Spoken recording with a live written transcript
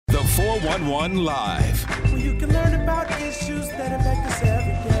411 Live. Where you can learn about issues that affect us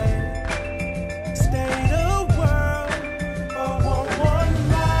every day. State of world, 411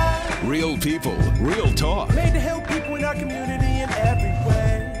 Live. Real people, real talk. Made to help people in our community in every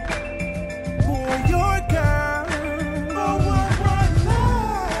way. For your girl, 411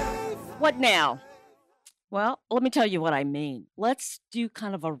 Live. What now? Well, let me tell you what I mean. Let's do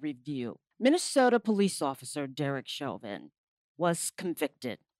kind of a review. Minnesota police officer Derek Chauvin was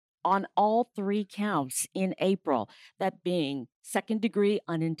convicted on all 3 counts in April, that being second-degree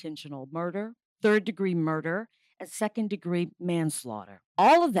unintentional murder, third-degree murder, and second-degree manslaughter.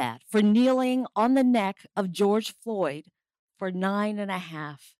 All of that for kneeling on the neck of George Floyd for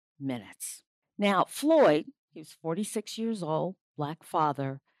 9.5 minutes. Now, Floyd, he was 46 years old, Black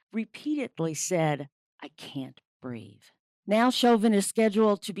father, repeatedly said, "I can't breathe." Now Chauvin is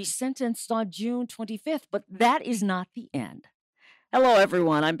scheduled to be sentenced on June 25th, but that is not the end. Hello,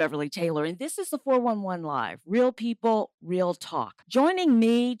 everyone. I'm Beverly Taylor, and this is the 411 Live. Real people, real talk. Joining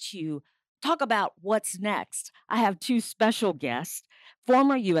me to talk about what's next, I have 2 special guests,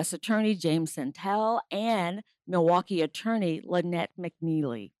 former U.S. Attorney James Santel and Milwaukee attorney Lynette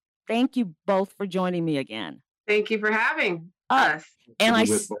McNeely. Thank you both for joining me again. Thank you for having us. And I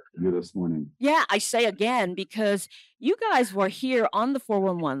with you this morning. Yeah, I say again because you guys were here on the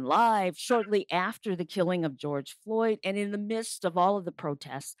 411 Live shortly after the killing of George Floyd and in the midst of all of the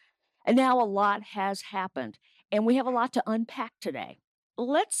protests. And now a lot has happened, and we have a lot to unpack today.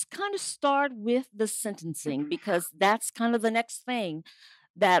 Let's kind of start with the sentencing because that's kind of the next thing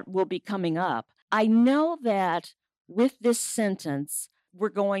that will be coming up. I know that with this sentence, we're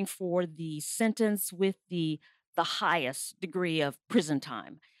going for the sentence with the highest degree of prison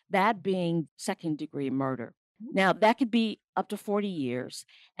time, that being second-degree murder. Now, that could be up to 40 years.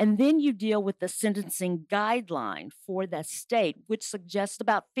 And then you deal with the sentencing guideline for that state, which suggests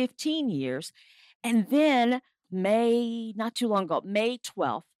about 15 years. And then not too long ago, May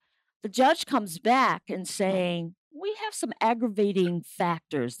 12th, the judge comes back and saying, we have some aggravating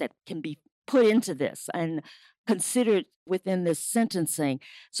factors that can be put into this and considered within this sentencing.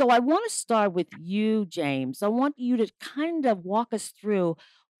 So I want to start with you, James. I want you to kind of walk us through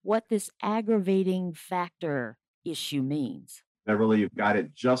what this aggravating factor issue means. Beverly, you've got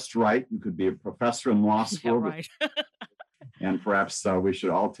it just right. You could be a professor in law school. Yeah, right. And perhaps we should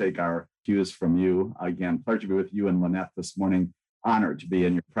all take our cues from you. Again, pleasure to be with you and Lynette this morning. Honored to be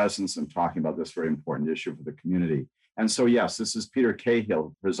in your presence and talking about this very important issue for the community. And so, yes, this is Peter Cahill,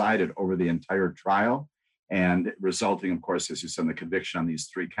 who presided over the entire trial and resulting, of course, as you said, in the conviction on these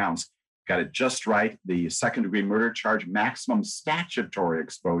 3 counts. Got it just right. The second-degree murder charge maximum statutory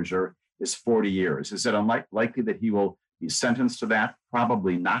exposure is 40 years. Is it unlikely that he will be sentenced to that?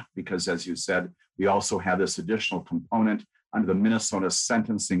 Probably not, because as you said, we also have this additional component under the Minnesota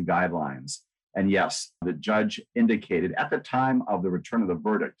sentencing guidelines. And yes, the judge indicated at the time of the return of the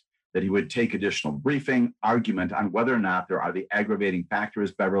verdict that he would take additional briefing, argument on whether or not there are the aggravating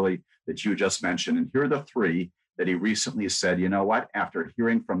factors, Beverly, that you just mentioned. And here are the 3 that he recently said, you know what, after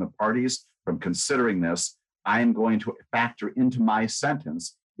hearing from the parties, from considering this, I am going to factor into my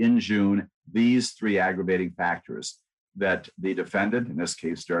sentence in June these 3 aggravating factors: that the defendant, in this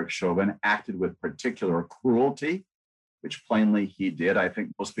case, Derek Chauvin, acted with particular cruelty, which plainly he did. I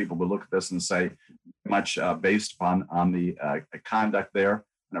think most people would look at this and say, much based upon the conduct there,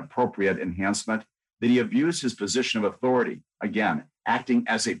 an appropriate enhancement, that he abused his position of authority, again, acting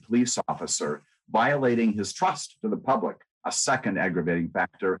as a police officer, violating his trust to the public, a second aggravating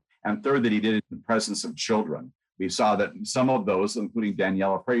factor, and third, that he did it in the presence of children. We saw that some of those, including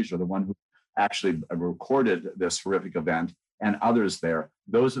Daniela Frazier, the one who actually recorded this horrific event, and others there,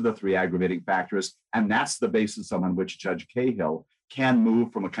 those are the 3 aggravating factors, and that's the basis on which Judge Cahill can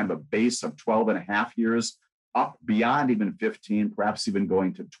move from a kind of a base of 12.5 years up beyond even 15, perhaps even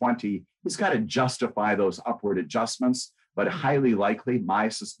going to 20. He's got to justify those upward adjustments, but highly likely, my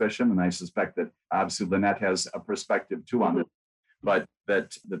suspicion, and I suspect that obviously Lynette has a perspective too on it, but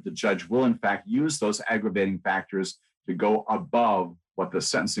that the judge will in fact use those aggravating factors to go above what the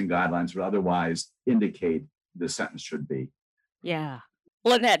sentencing guidelines would otherwise indicate the sentence should be. Yeah.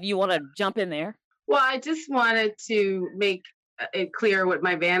 Lynette, you want to jump in there? Well, I just wanted to make it clear what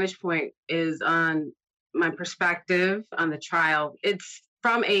my vantage point is on my perspective on the trial. It's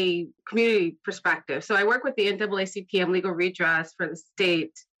from a community perspective. So I work with the NAACP on legal redress for the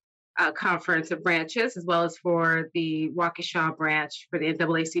state conference of branches, as well as for the Waukesha branch for the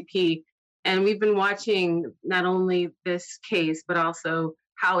NAACP. And we've been watching not only this case, but also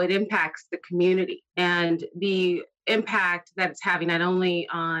how it impacts the community and the impact that it's having not only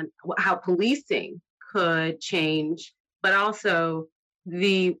on how policing could change, but also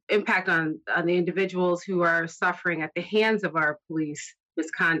the impact on the individuals who are suffering at the hands of our police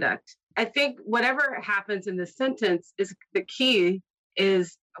misconduct. I think whatever happens in this sentence is the key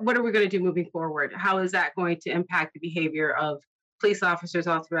is what are we going to do moving forward? How is that going to impact the behavior of police officers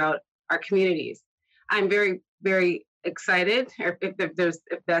all throughout our communities? I'm very, very excited, or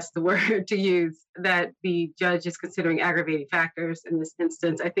if that's the word to use, that the judge is considering aggravating factors in this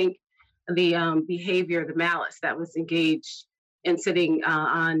instance. I think the behavior, the malice that was engaged in sitting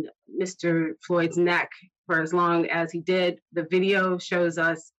on Mr. Floyd's neck for as long as he did, the video shows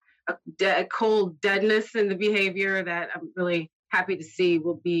us a cold deadness in the behavior that I'm really happy to see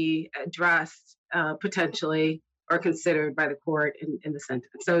will be addressed potentially or considered by the court in the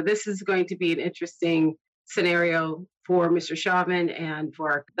sentence. So this is going to be an interesting scenario for Mr. Chauvin and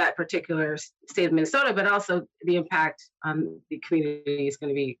for that particular state of Minnesota, but also the impact on the community is going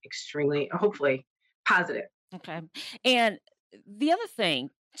to be extremely, hopefully, positive. Okay. And the other thing,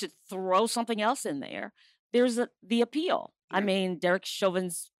 to throw something else in there, there's the appeal. I mean, Derek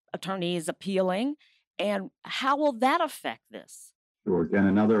Chauvin's attorney is appealing. And how will that affect this? Sure.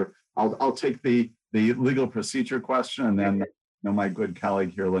 Again, I'll take the legal procedure question, and then my good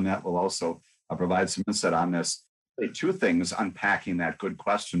colleague here, Lynette, will also provide some insight on this. Two things unpacking that good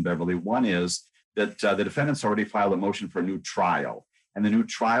question, Beverly. One is that the defendants already filed a motion for a new trial, and the new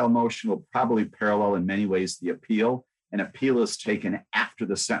trial motion will probably parallel in many ways the appeal. An appeal is taken after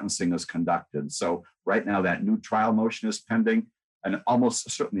the sentencing is conducted. So right now that new trial motion is pending, and almost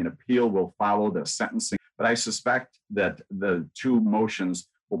certainly an appeal will follow the sentencing. But I suspect that the two motions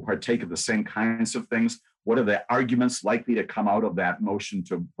will partake of the same kinds of things. What are the arguments likely to come out of that motion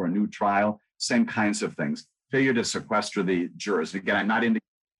for a new trial? Same kinds of things. Failure to sequester the jurors. Again, I'm not indicating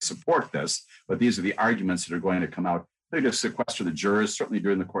to support this, but these are the arguments that are going to come out. Failure to sequester the jurors, certainly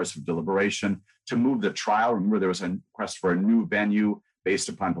during the course of deliberation. To move the trial, remember there was a request for a new venue based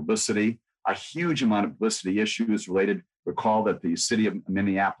upon publicity. A huge amount of publicity issues related. Recall that the city of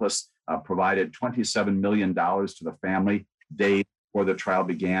Minneapolis provided $27 million to the family days before the trial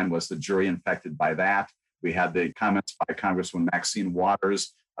began. Was the jury infected by that? We had the comments by Congresswoman Maxine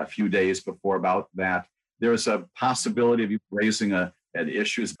Waters a few days before about that. There's a possibility of you raising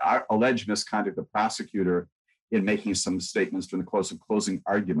issues, alleged misconduct of the prosecutor in making some statements during the course of closing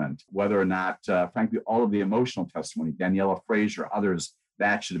argument, whether or not, frankly, all of the emotional testimony, Daniela Frazier, others,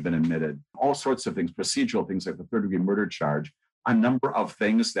 that should have been admitted. All sorts of things, procedural things like the third-degree murder charge, a number of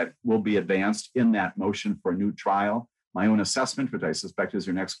things that will be advanced in that motion for a new trial. My own assessment, which I suspect is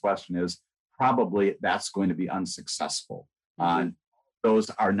your next question, is probably that's going to be unsuccessful.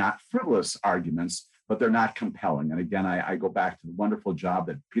 Those are not frivolous arguments, but they're not compelling. And again, I go back to the wonderful job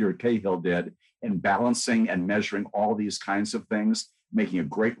that Peter Cahill did in balancing and measuring all these kinds of things, making a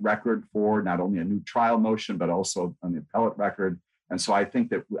great record for not only a new trial motion, but also on the appellate record. And so I think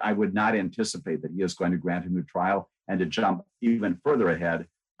that I would not anticipate that he is going to grant a new trial. And to jump even further ahead,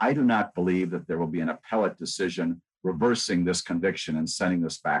 I do not believe that there will be an appellate decision reversing this conviction and sending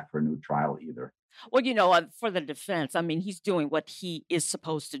this back for a new trial either. Well, for the defense, I mean, he's doing what he is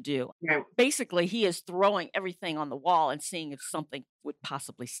supposed to do. Right. Basically, he is throwing everything on the wall and seeing if something would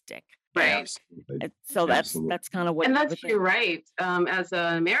possibly stick. Right. Absolutely. And so that's kind of what. And that's your right as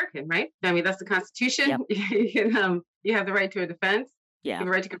an American, right? I mean, that's the Constitution. Yep. You have the right to a defense. Yeah. You have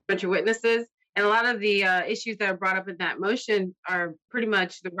the right to confront your witnesses. And a lot of the issues that are brought up in that motion are pretty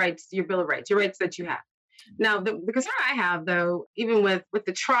much the rights, your Bill of Rights, your rights that you have. Now, the concern I have, though, even with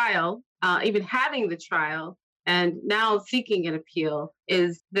the trial, even having the trial and now seeking an appeal,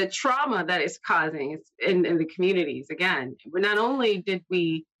 is the trauma that it's causing in the communities. Again, not only did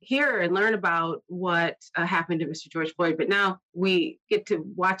we hear and learn about what happened to Mr. George Floyd, but now we get to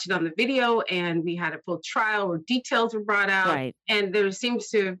watch it on the video, and we had a full trial where details were brought out. Right. And there seems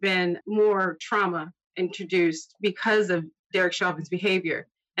to have been more trauma introduced because of Derek Chauvin's behavior.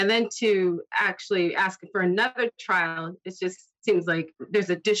 And then to actually ask for another trial, it just seems like there's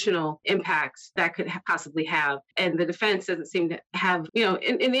additional impacts that could possibly have. And the defense doesn't seem to have,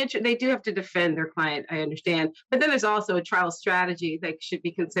 in the interest, they do have to defend their client, I understand. But then there's also a trial strategy that should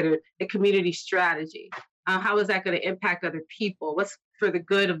be considered, a community strategy. How is that going to impact other people? What's for the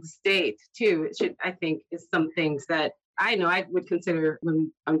good of the state, too? It should, I think, is some things that I know I would consider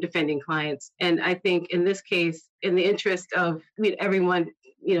when I'm defending clients. And I think in this case, in the interest of everyone,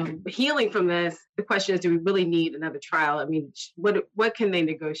 healing from this, the question is, do we really need another trial? I mean, what can they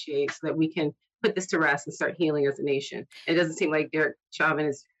negotiate so that we can put this to rest and start healing as a nation? It doesn't seem like Derek Chauvin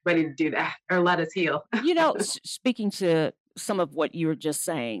is ready to do that or let us heal. Speaking to some of what you were just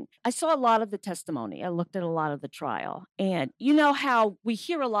saying. I saw a lot of the testimony. I looked at a lot of the trial. And you know how we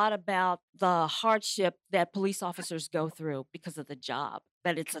hear a lot about the hardship that police officers go through because of the job,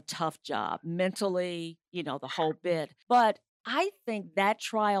 that it's a tough job, mentally, the whole bit. But I think that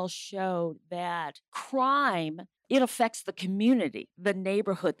trial showed that crime, it affects the community, the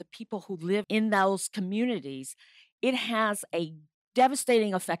neighborhood, the people who live in those communities. It has a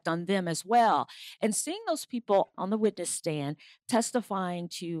devastating effect on them as well. And seeing those people on the witness stand testifying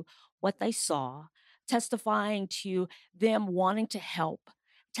to what they saw, testifying to them wanting to help,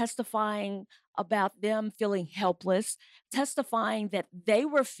 testifying about them feeling helpless, testifying that they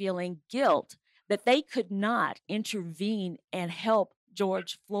were feeling guilt, that they could not intervene and help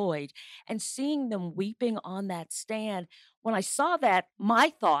George Floyd, and seeing them weeping on that stand. When I saw that,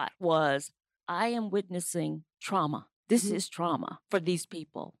 my thought was, I am witnessing trauma. This is trauma for these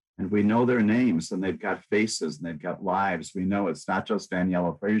people. And we know their names, and they've got faces, and they've got lives. We know it's not just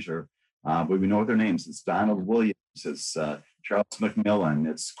Daniela Frazier, but we know their names. It's Donald Williams, it's Charles McMillan,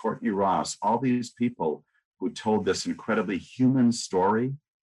 it's Courtney Ross, all these people who told this incredibly human story,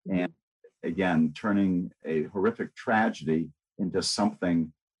 and again, turning a horrific tragedy into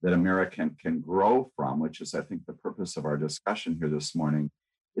something that America can grow from, which is, I think, the purpose of our discussion here this morning.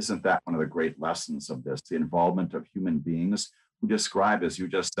 Isn't that one of the great lessons of this, the involvement of human beings who describe, as you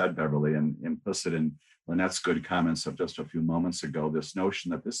just said, Beverly, and implicit in Lynette's good comments of just a few moments ago, this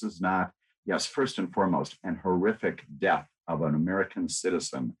notion that this is not, yes, first and foremost, an horrific death of an American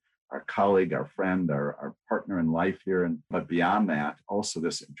citizen, our colleague, our friend, our partner in life here, but beyond that, also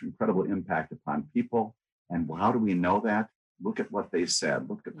this incredible impact upon people. And how do we know that? Look at what they said.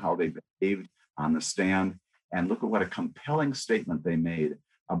 Look at how they behaved on the stand, and look at what a compelling statement they made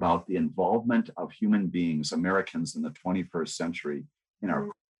about the involvement of human beings, Americans in the 21st century, in our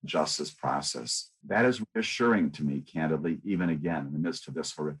justice process. That is reassuring to me, candidly, even again, in the midst of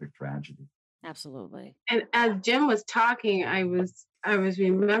this horrific tragedy. Absolutely. And as Jim was talking, I was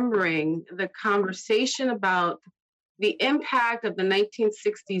remembering the conversation about the impact of the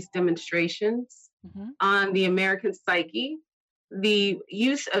 1960s demonstrations on the American psyche, the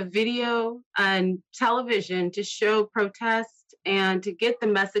use of video and television to show protests and to get the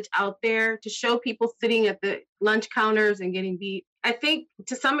message out there, to show people sitting at the lunch counters and getting beat. I think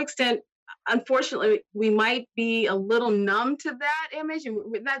to some extent, unfortunately, we might be a little numb to that image.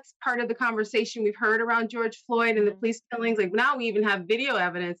 And that's part of the conversation we've heard around George Floyd and the police killings. Like now we even have video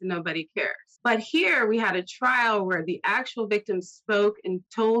evidence and nobody cares. But here we had a trial where the actual victims spoke and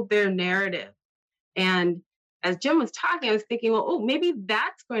told their narrative. And as Jim was talking, I was thinking, well, maybe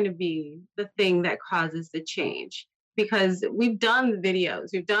that's going to be the thing that causes the change. Because we've done the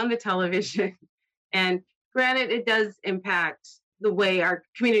videos, we've done the television, and granted, it does impact the way our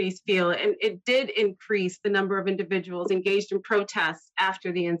communities feel, and it did increase the number of individuals engaged in protests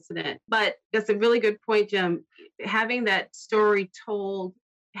after the incident. But that's a really good point, Jim. Having that story told,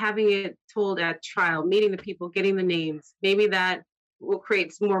 having it told at trial, meeting the people, getting the names, maybe that will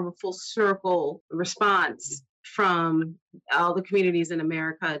create more of a full circle response from all the communities in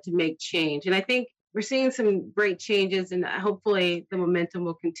America to make change. And I think we're seeing some great changes, and hopefully the momentum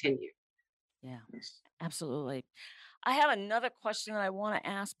will continue. Yeah, absolutely. I have another question that I want to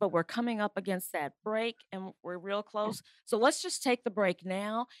ask, but we're coming up against that break and we're real close. So let's just take the break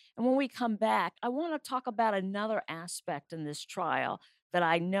now. And when we come back, I want to talk about another aspect in this trial that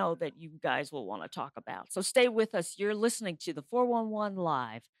I know that you guys will want to talk about. So stay with us. You're listening to the 411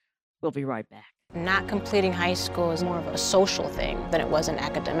 Live. We'll be right back. Not completing high school is more of a social thing than it was an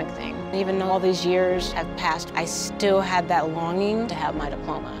academic thing. Even though all these years have passed, I still had that longing to have my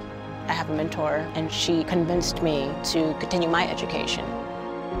diploma. I have a mentor, and she convinced me to continue my education.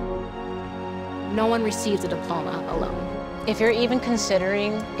 No one receives a diploma alone. If you're even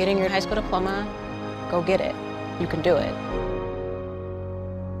considering getting your high school diploma, go get it. You can do it.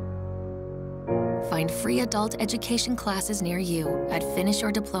 Find free adult education classes near you at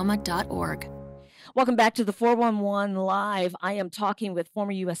finishyourdiploma.org. Welcome back to the 411 Live. I am talking with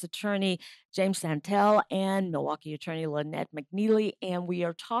former U.S. Attorney James Santel and Milwaukee Attorney Lynette McNeely, and we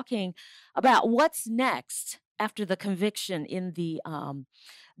are talking about what's next after the conviction in the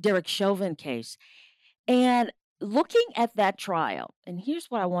Derek Chauvin case. And looking at that trial, and here's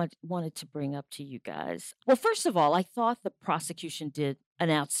what I wanted to bring up to you guys. Well, first of all, I thought the prosecution did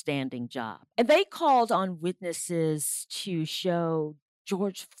an outstanding job. And they called on witnesses to show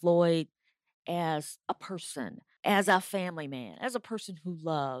George Floyd as a person, as a family man, as a person who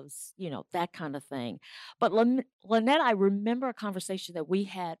loves, that kind of thing. But Lynette, I remember a conversation that we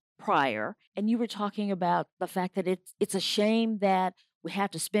had prior, and you were talking about the fact that it's a shame that we have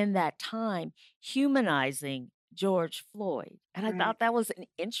to spend that time humanizing George Floyd. And I Right. thought that was an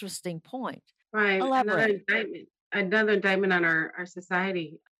interesting point. Right. Elaborate. Another indictment on our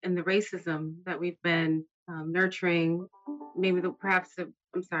society and the racism that we've been nurturing, maybe perhaps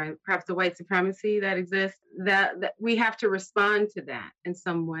the white supremacy that exists, that we have to respond to that in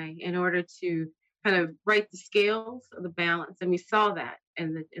some way in order to kind of right the scales of the balance. And we saw that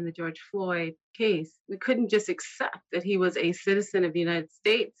in the George Floyd case. We couldn't just accept that he was a citizen of the United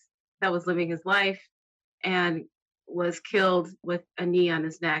States that was living his life and was killed with a knee on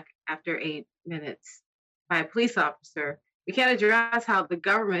his neck after 8 minutes by a police officer. We can't address how the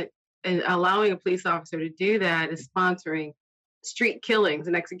government and allowing a police officer to do that is sponsoring street killings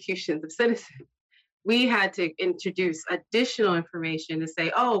and executions of citizens. We had to introduce additional information to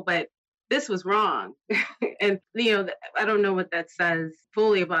say, oh, but this was wrong. And I don't know what that says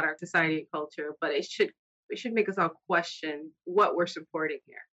fully about our society and culture, but it should make us all question what we're supporting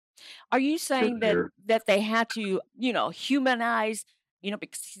here. Are you saying that Sure. that they had to, humanize,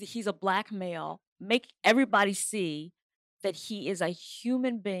 because he's a Black male, make everybody see that he is a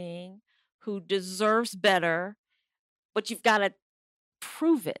human being who deserves better, but you've got to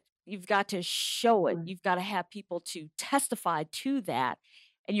prove it. You've got to show it. Right. You've got to have people to testify to that.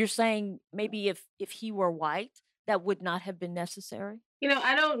 And you're saying maybe if he were white, that would not have been necessary?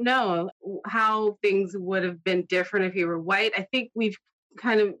 I don't know how things would have been different if he were white. I think we've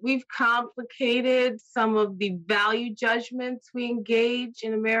complicated some of the value judgments we engage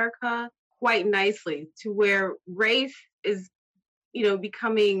in America quite nicely to where race is,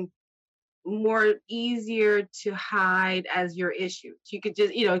 becoming more easier to hide as your issue. You could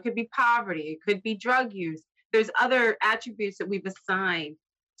just, it could be poverty, it could be drug use. There's other attributes that we've assigned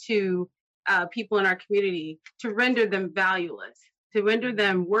to people in our community to render them valueless, to render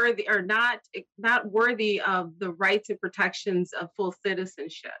them worthy or not worthy of the rights and protections of full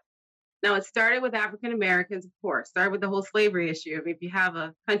citizenship. Now, it started with African Americans, of course, started with the whole slavery issue. I mean, if you have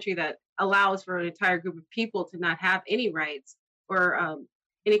a country that allows for an entire group of people to not have any rights or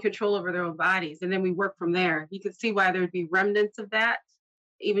any control over their own bodies, and then we work from there, you can see why there would be remnants of that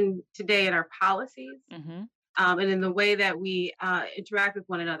even today in our policies and in the way that we interact with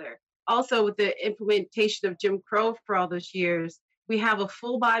one another. Also, with the implementation of Jim Crow for all those years, we have a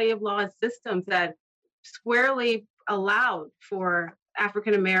full body of law and systems that squarely allowed for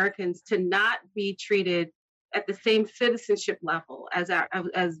African Americans to not be treated at the same citizenship level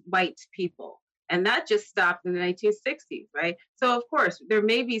as white people. And that just stopped in the 1960s, right? So, of course, there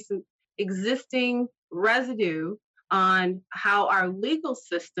may be some existing residue on how our legal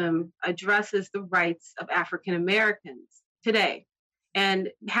system addresses the rights of African Americans today. And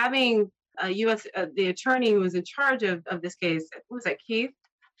having the attorney who was in charge of this case, what was that, Keith?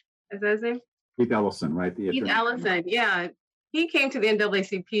 Is that his name? Keith Ellison, right? Keith Ellison, yeah. He came to the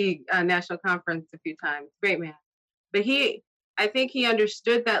NAACP National Conference a few times. Great man. But I think he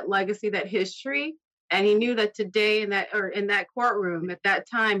understood that legacy, that history, and he knew that today in that courtroom at that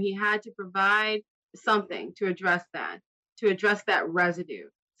time, he had to provide something to address that residue.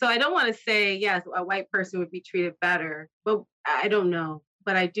 So I don't want to say, yes, a white person would be treated better, but I don't know.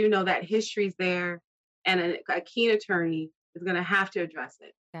 But I do know that history's there, and a keen attorney is going to have to address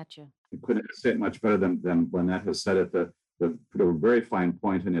it. Gotcha. You couldn't say it much better than Lynette has said it. The very fine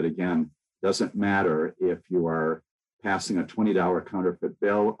point in it again, doesn't matter if you are passing a $20 counterfeit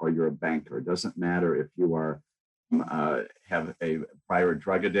bill or you're a banker. It doesn't matter if you are have a prior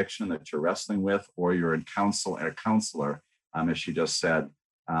drug addiction that you're wrestling with, or you're a counselor, as she just said.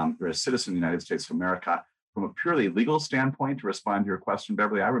 You're a citizen of the United States of America. From a purely legal standpoint, to respond to your question,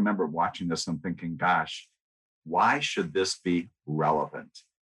 Beverly, I remember watching this and thinking, gosh, why should this be relevant?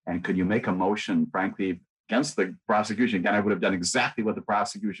 And could you make a motion, frankly, against the prosecution? Again, I would have done exactly what the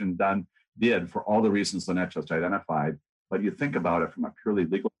prosecution did for all the reasons Lynette just identified. But you think about it from a purely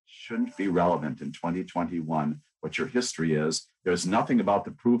legal, it shouldn't be relevant in 2021 what your history is. There's nothing about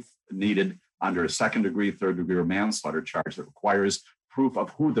the proof needed under a second degree, third degree, or manslaughter charge that requires proof of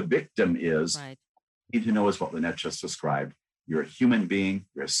who the victim is. Right. You need to know is what Lynette just described. You're a human being.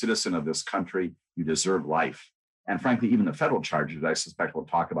 You're a citizen of this country. You deserve life. And frankly, even the federal charges, I suspect we'll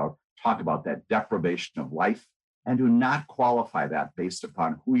talk about that deprivation of life, and do not qualify that based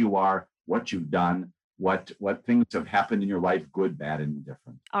upon who you are, what you've done, what things have happened in your life, good, bad, and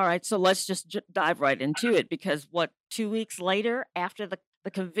indifferent. All right, so let's just dive right into it, because 2 weeks later, after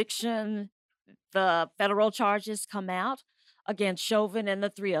the conviction, the federal charges come out against Chauvin and the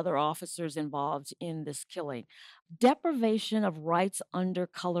 3 other officers involved in this killing. Deprivation of rights under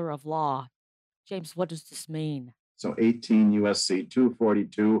color of law. James, what does this mean? So 18 USC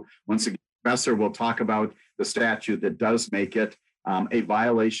 242. Once again, Professor will talk about the statute that does make it. a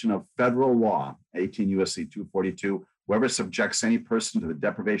violation of federal law, 18 U.S.C. 242. Whoever subjects any person to the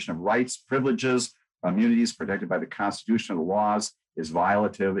deprivation of rights, privileges, or immunities protected by the Constitution or the laws is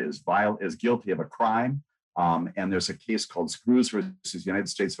is guilty of a crime. And there's a case called Screws versus United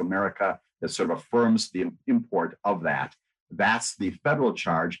States of America that sort of affirms the import of that. That's the federal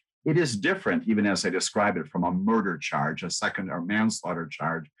charge. It is different, even as I described it, from a murder charge, a second or manslaughter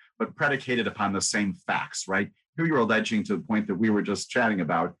charge, but predicated upon the same facts, right? Here you're alleging, to the point that we were just chatting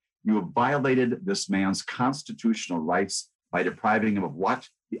about, you have violated this man's constitutional rights by depriving him of what?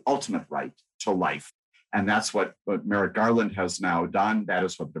 The ultimate right to life. And that's what Merrick Garland has now done. That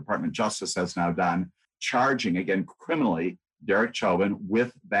is what the Department of Justice has now done, charging, again, criminally, Derek Chauvin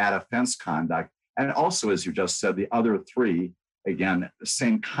with that offense conduct. And also, as you just said, the other three, again, the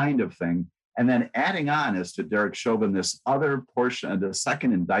same kind of thing. And then adding on as to Derek Chauvin, this other portion, the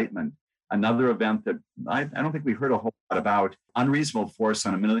second indictment, another event that I don't think we heard a whole lot about, unreasonable force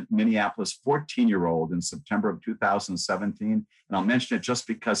on a Minneapolis 14-year-old in September of 2017. And I'll mention it just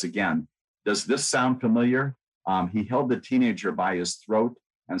because, again, does this sound familiar? He held the teenager by his throat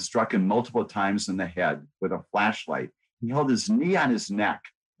and struck him multiple times in the head with a flashlight. He held his knee on his neck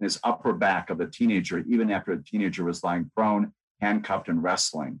and his upper back of the teenager, even after the teenager was lying prone, handcuffed, and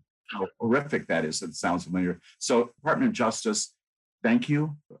wrestling. How horrific that is. It sounds familiar. So, Department of Justice, thank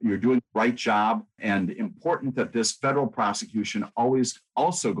you. You're doing the right job. And important that this federal prosecution always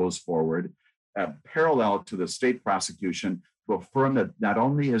also goes forward parallel to the state prosecution to affirm that not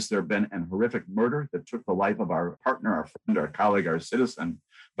only has there been an horrific murder that took the life of our partner, our friend, our colleague, our citizen,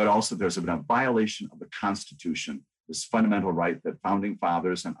 but also there's been a violation of the Constitution, this fundamental right that founding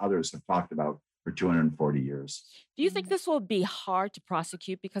fathers and others have talked about for 240 years. Do you think this will be hard to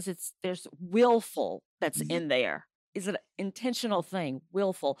prosecute because there's willful that's in there? Is it an intentional thing,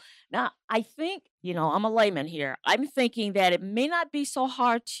 willful? Now, I think, I'm a layman here. I'm thinking that it may not be so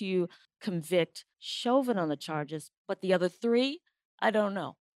hard to convict Chauvin on the charges, but the other three, I don't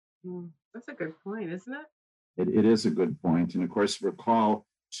know. That's a good point, isn't it? It is a good point. And of course, recall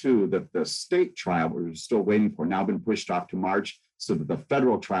too that the state trial we're still waiting for now been pushed off to March so that the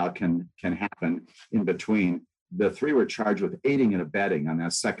federal trial can happen in between. The three were charged with aiding and abetting on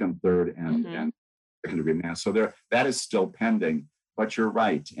that second, third, and second degree manslaughter. So that is still pending. But you're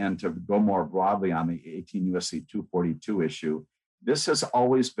right. And to go more broadly on the 18 U.S.C. 242 issue, this has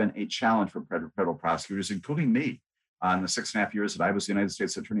always been a challenge for federal prosecutors, including me. In the 6.5 years that I was the United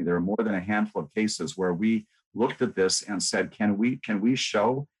States Attorney, there are more than a handful of cases where we looked at this and said, can we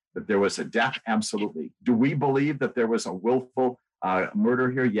show that there was a death? Absolutely. Do we believe that there was a willful murder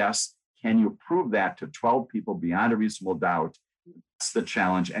here? Yes. Can you prove that to 12 people beyond a reasonable doubt? That's the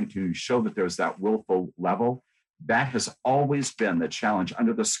challenge. And can you show that there's that willful level? That has always been the challenge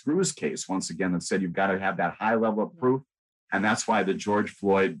under the Screws case, once again, that said you've got to have that high level of proof. And that's why the George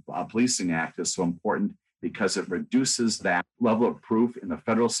Floyd Policing Act is so important, because it reduces that level of proof in the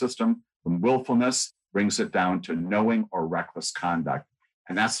federal system from willfulness, brings it down to knowing or reckless conduct.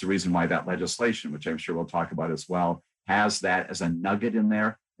 And that's the reason why that legislation, which I'm sure we'll talk about as well, has that as a nugget in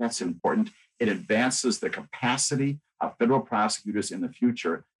there. That's important. It advances the capacity of federal prosecutors in the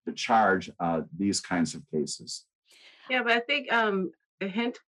future to charge these kinds of cases. Yeah, but I think a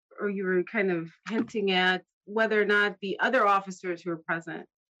hint, or you were kind of hinting at whether or not the other officers who were present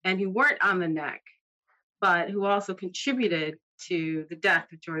and who weren't on the neck, but who also contributed to the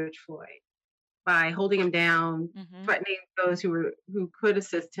death of George Floyd by holding him down, threatening those who could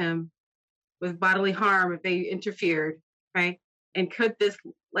assist him with bodily harm if they interfered, right? And could this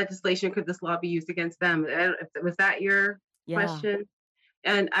law be used against them? Was that your question?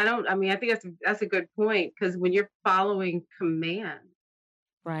 And I think that's a good point, because when you're following command,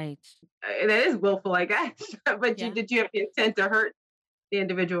 right, that is willful, I guess. But did you have the intent to hurt the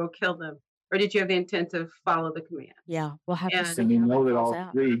individual, kill them, or did you have the intent to follow the command? Yeah, we'll have to see. And we know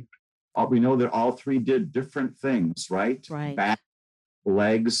that all three did different things, right? Right. Back,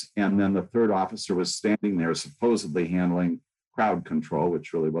 legs, and then the third officer was standing there supposedly handling crowd control,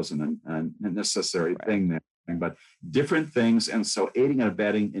 which really wasn't a necessary thing there. But different things. And so aiding and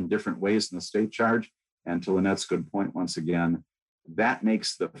abetting in different ways in the state charge. And to Lynette's good point, once again, that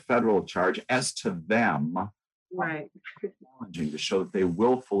makes the federal charge as to them challenging to show that they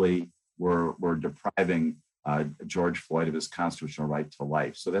willfully were depriving George Floyd of his constitutional right to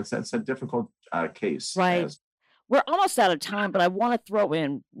life. So that's a difficult case. Right. We're almost out of time, but I want to throw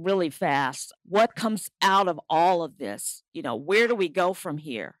in really fast what comes out of all of this. Where do we go from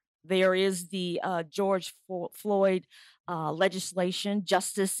here? There is the George Floyd legislation,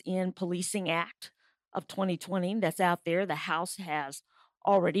 Justice in Policing Act of 2020 that's out there. The House has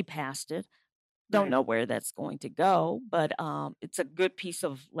already passed it. Don't know where that's going to go, but it's a good piece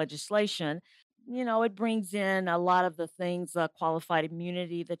of legislation. It brings in a lot of the things, qualified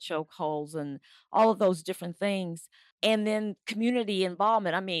immunity, the chokeholds, and all of those different things. And then community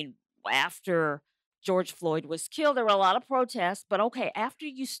involvement. I mean, after George Floyd was killed, there were a lot of protests, but okay, after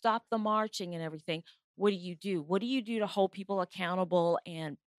you stop the marching and everything, what do you do? What do you do to hold people accountable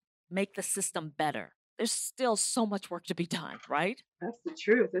and make the system better? There's still so much work to be done, right? That's the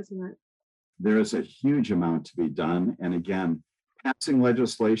truth, isn't it? There is a huge amount to be done. And again, passing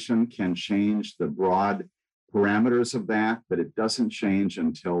legislation can change the broad parameters of that, but it doesn't change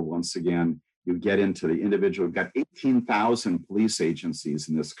until, once again, you get into the individual. We've got 18,000 police agencies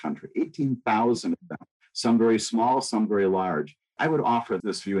in this country, 18,000 of them, some very small, some very large. I would offer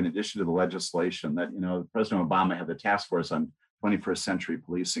this view in addition to the legislation that, President Obama had the task force on 21st century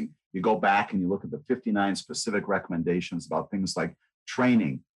policing. You go back and you look at the 59 specific recommendations about things like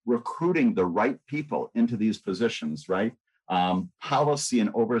training, recruiting the right people into these positions, right? Policy and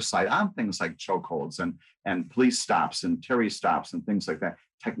oversight on things like chokeholds and police stops and Terry stops and things like that.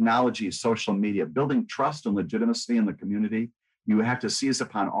 Technology, social media, building trust and legitimacy in the community. You have to seize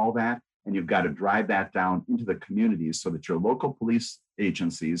upon all that, and you've got to drive that down into the communities so that your local police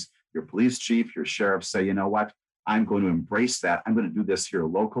agencies, your police chief, your sheriff say, you know what, I'm going to embrace that. I'm going to do this here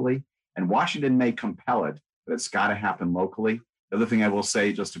locally. And Washington may compel it, but it's got to happen locally. The other thing I will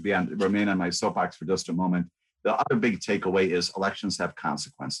say, just to remain on my soapbox for just a moment, the other big takeaway is elections have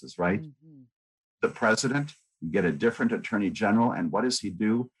consequences, right? Mm-hmm. The president, you get a different attorney general, and what does he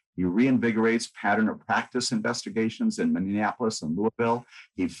do? He reinvigorates pattern of practice investigations in Minneapolis and Louisville.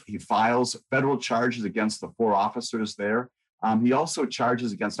 He files federal charges against the 4 officers there. He also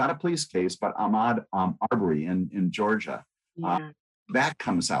charges against, not a police case, but Ahmaud Arbery in Georgia. Yeah. That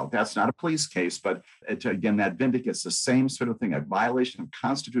comes out. That's not a police case, but again, that vindicates the same sort of thing, a violation of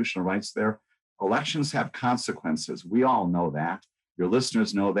constitutional rights there. Elections have consequences. We all know that. Your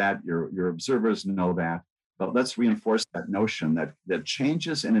listeners know that. Your observers know that. But let's reinforce that notion that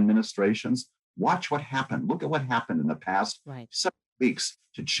changes in administrations, watch what happened. Look at what happened in the past 7 weeks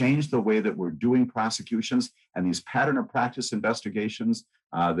to change the way that we're doing prosecutions and these pattern of practice investigations,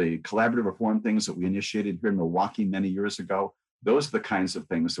 the collaborative reform things that we initiated here in Milwaukee many years ago. Those are the kinds of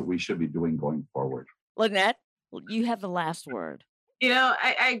things that we should be doing going forward. Lynette, you have the last word.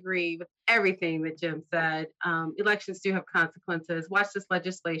 I agree with everything that Jim said. Elections do have consequences. Watch this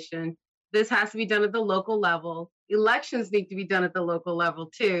legislation. This has to be done at the local level. Elections need to be done at the local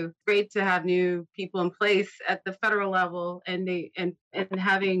level too. Great to have new people in place at the federal level and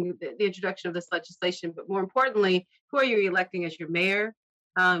having the introduction of this legislation. But more importantly, who are you electing as your mayor?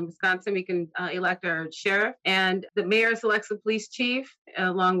 In Wisconsin, we can elect our sheriff, and the mayor selects the police chief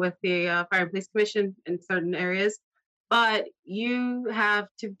along with the Fire and Police Commission in certain areas. But you have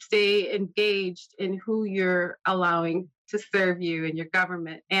to stay engaged in who you're allowing to serve you in your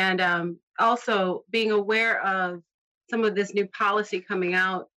government. And also being aware of some of this new policy coming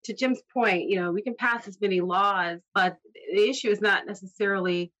out. To Jim's point, we can pass as many laws, but the issue is not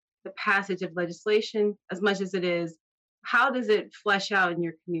necessarily the passage of legislation as much as it is how does it flesh out in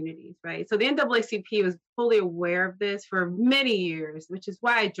your communities, right? So the NAACP was fully aware of this for many years, which is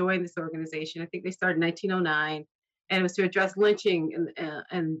why I joined this organization. I think they started in 1909. And it was to address lynching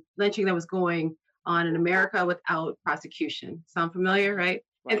and lynching that was going on in America without prosecution. Sound familiar, right?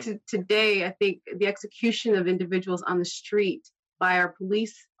 And today, I think the execution of individuals on the street by our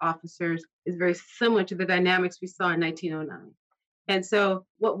police officers is very similar to the dynamics we saw in 1909. And so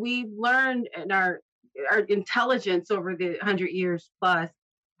what we've learned in our intelligence over the 100 years plus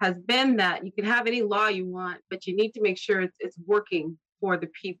has been that you can have any law you want, but you need to make sure it's working for the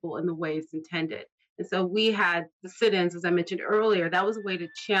people in the way it's intended. And so we had the sit-ins, as I mentioned earlier. That was a way to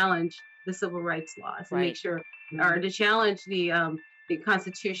challenge the civil rights laws and make sure, or to challenge the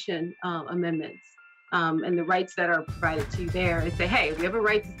Constitution amendments and the rights that are provided to you there, and say, hey, we have a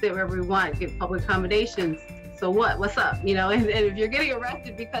right to sit wherever we want, get public accommodations. So what? What's up? And if you're getting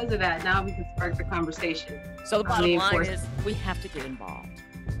arrested because of that, now we can spark the conversation. So the bottom line is we have to get involved.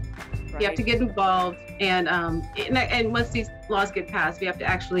 Right? You have to get involved, and once these laws get passed, we have to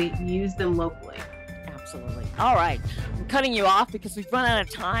actually use them locally. Absolutely. All right. I'm cutting you off because we've run out of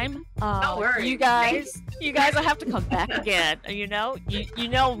time. Don't worry. You guys will have to come back again. You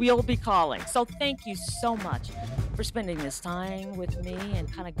we'll be calling. So thank you so much for spending this time with me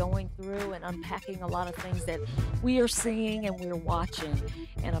and kind of going through and unpacking a lot of things that we are seeing and we're watching.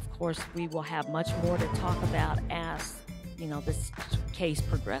 And of course, we will have much more to talk about as, this case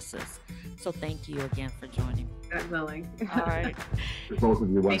progresses. So thank you again for joining me. God willing. All right. Both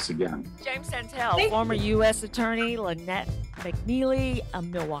of you once again. James Santel, former U.S. Attorney, Lynette McNeely, a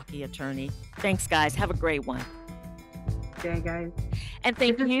Milwaukee attorney. Thanks, guys. Have a great one. Okay, guys. And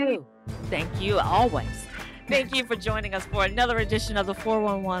thank you. Thank you always. Thank you for joining us for another edition of the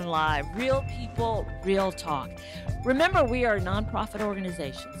 411 Live. Real people, real talk. Remember, we are a nonprofit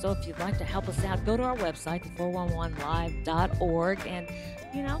organization. So if you'd like to help us out, go to our website, the411live.org, and,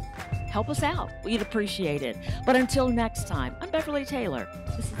 help us out. We'd appreciate it. But until next time, I'm Beverly Taylor.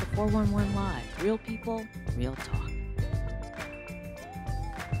 This is the 411 Live. Real people, real talk.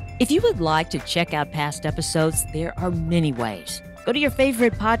 If you would like to check out past episodes, there are many ways. Go to your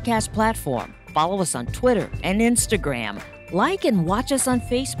favorite podcast platform. Follow us on Twitter and Instagram. Like and watch us on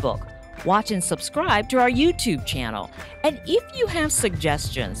Facebook. Watch and subscribe to our YouTube channel. And if you have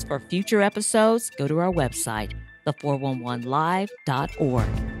suggestions for future episodes, go to our website,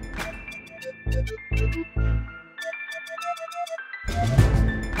 the411live.org.